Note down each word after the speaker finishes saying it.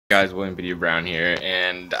Guys, William Video Brown here,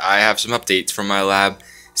 and I have some updates from my lab.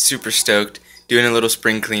 Super stoked, doing a little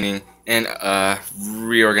spring cleaning and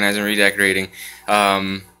reorganizing, redecorating.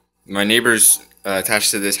 My neighbors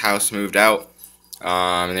attached to this house moved out,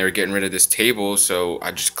 and they were getting rid of this table, so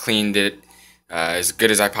I just cleaned it as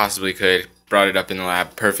good as I possibly could, brought it up in the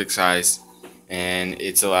lab, perfect size, and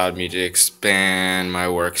it's allowed me to expand my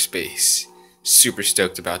workspace. Super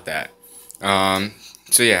stoked about that.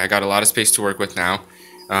 So yeah, I got a lot of space to work with now.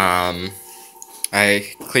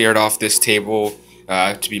 I cleared off this table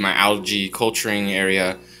to be my algae culturing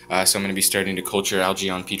area, so I'm going to be starting to culture algae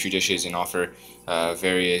on petri dishes and offer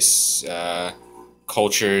various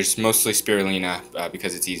cultures, mostly spirulina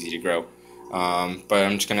because it's easy to grow. But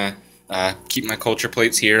I'm just going to keep my culture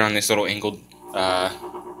plates here on this little angled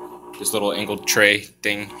tray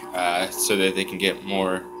thing so that they can get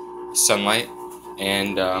more sunlight.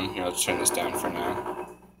 And here, I'll just turn this down for now.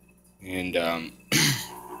 And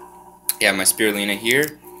yeah, my spirulina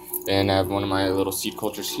here, and I have one of my little seed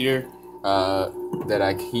cultures here that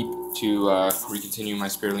I keep to continue my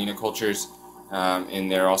spirulina cultures,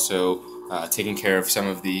 and they're also taking care of some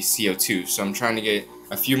of the CO2. So I'm trying to get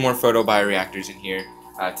a few more photobioreactors in here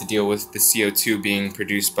to deal with the CO2 being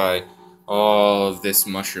produced by all of this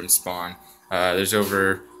mushroom spawn. There's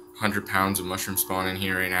over 100 pounds of mushroom spawn in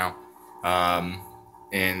here right now,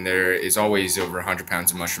 and there is always over 100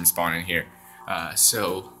 pounds of mushroom spawn in here.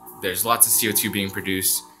 So there's lots of CO2 being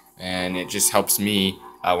produced, and it just helps me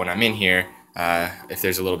when I'm in here if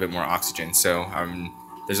there's a little bit more oxygen. So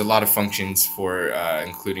there's a lot of functions for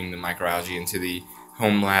including the microalgae into the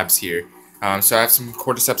home labs here. So I have some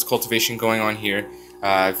Cordyceps cultivation going on here.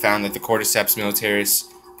 I found that the Cordyceps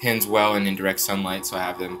militaris pins well in indirect sunlight, so I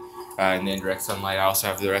have them in the indirect sunlight. I also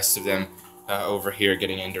have the rest of them over here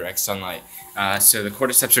getting indirect sunlight. So the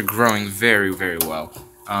Cordyceps are growing very, very well.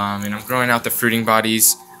 And I'm growing out the fruiting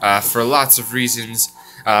bodies for lots of reasons,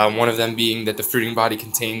 one of them being that the fruiting body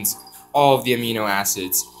contains all of the amino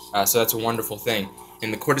acids, so that's a wonderful thing.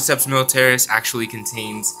 And the Cordyceps militaris actually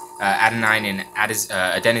contains adenine and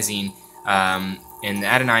adenosine, and the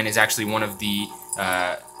adenine is actually one of the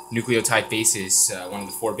nucleotide bases, one of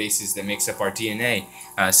the 4 bases that makes up our DNA.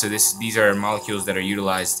 So these are molecules that are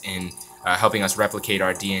utilized in helping us replicate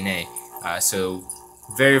our DNA. So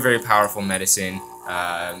very, very powerful medicine.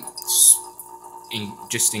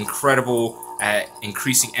 Just incredible at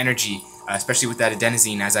increasing energy, especially with that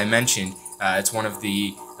adenosine. As I mentioned, it's one of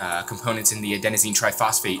the components in the adenosine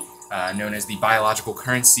triphosphate, known as the biological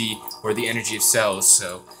currency or the energy of cells.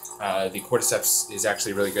 So the Cordyceps is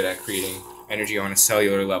actually really good at creating energy on a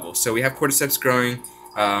cellular level. So we have Cordyceps growing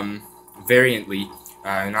variantly,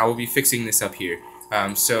 and I will be fixing this up here.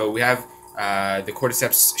 So we have the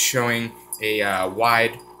Cordyceps showing a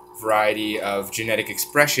wide variety of genetic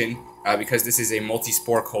expression because this is a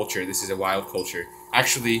multi-spore culture. This is a wild culture,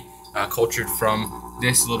 actually cultured from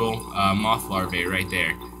this little moth larvae right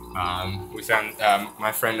there. We found,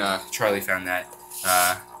 my friend Charlie found that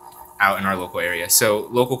out in our local area. So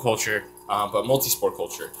local culture, but multi-spore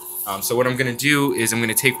culture. So what I'm going to do is I'm going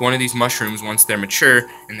to take one of these mushrooms once they're mature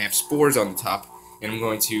and they have spores on the top, and I'm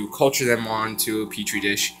going to culture them onto a petri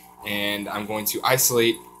dish, and I'm going to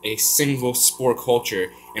isolate a single spore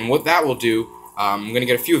culture. And what that will do, I'm going to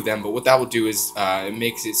get a few of them, but what that will do is it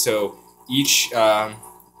makes it so each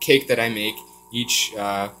cake that I make, each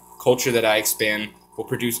culture that I expand will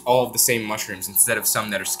produce all of the same mushrooms instead of some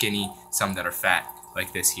that are skinny, some that are fat,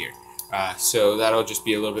 like this here. So that'll just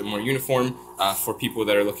be a little bit more uniform for people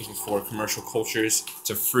that are looking for commercial cultures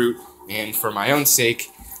to fruit, and for my own sake,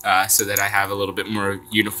 so that I have a little bit more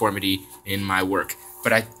uniformity in my work.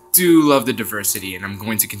 But I do love the diversity, and I'm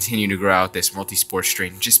going to continue to grow out this multi-spore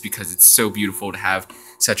strain just because it's so beautiful to have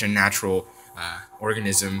such a natural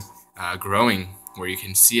organism growing where you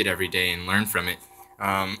can see it every day and learn from it.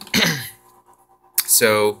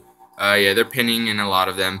 So yeah, they're pinning in a lot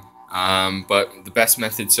of them, but the best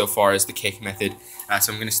method so far is the cake method.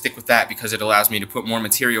 So I'm going to stick with that because it allows me to put more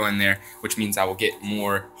material in there, which means I will get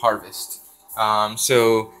more harvest.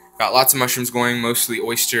 So got lots of mushrooms going, mostly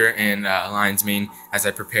oyster and lion's mane, as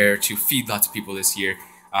I prepare to feed lots of people this year.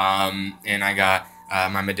 And I got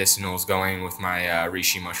my medicinals going with my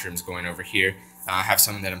reishi mushrooms going over here. I have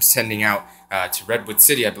some that I'm sending out to Redwood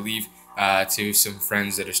City, I believe, to some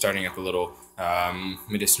friends that are starting up a little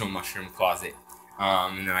medicinal mushroom closet.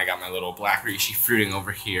 And then I got my little black reishi fruiting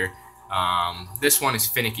over here. This one is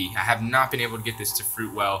finicky. I have not been able to get this to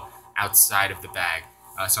fruit well outside of the bag,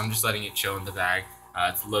 so I'm just letting it chill in the bag.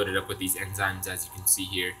 It's loaded up with these enzymes, as you can see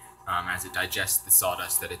here, as it digests the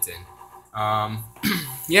sawdust that it's in.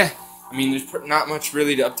 Yeah, I mean, there's not much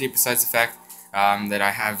really to update besides the fact that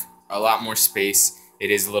I have a lot more space it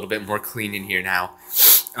is a little bit more clean in here now.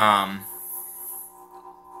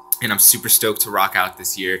 And I'm super stoked to rock out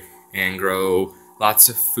this year and grow lots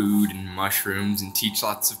of food and mushrooms and teach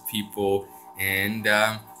lots of people and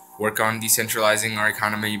work on decentralizing our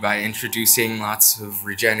economy by introducing lots of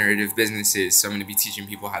regenerative businesses. So I'm going to be teaching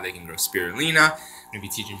people how they can grow spirulina. I'm going to be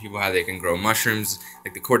teaching people how they can grow mushrooms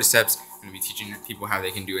like the Cordyceps. I'm going to be teaching people how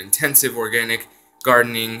they can do intensive organic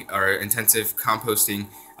gardening or intensive composting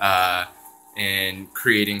and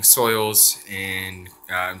creating soils and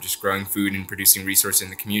just growing food and producing resources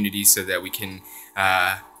in the community so that we can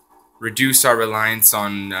reduce our reliance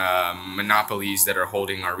on monopolies that are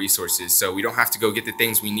holding our resources. So we don't have to go get the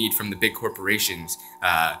things we need from the big corporations.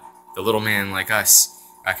 The little man like us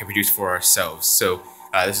can produce for ourselves. So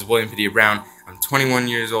this is William Padilla Brown. I'm 21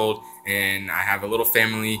 years old and I have a little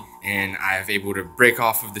family, and I have able to break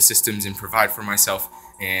off of the systems and provide for myself.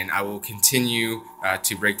 And I will continue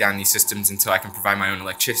to break down these systems until I can provide my own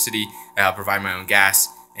electricity, provide my own gas,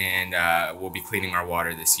 and we'll be cleaning our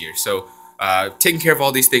water this year. So taking care of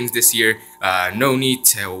all these things this year, no need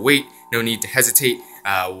to wait, no need to hesitate.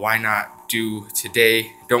 Why not do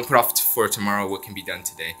today? Don't put off for tomorrow what can be done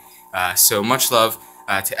today. So much love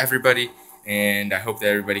to everybody, and I hope that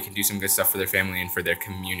everybody can do some good stuff for their family and for their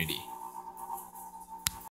community.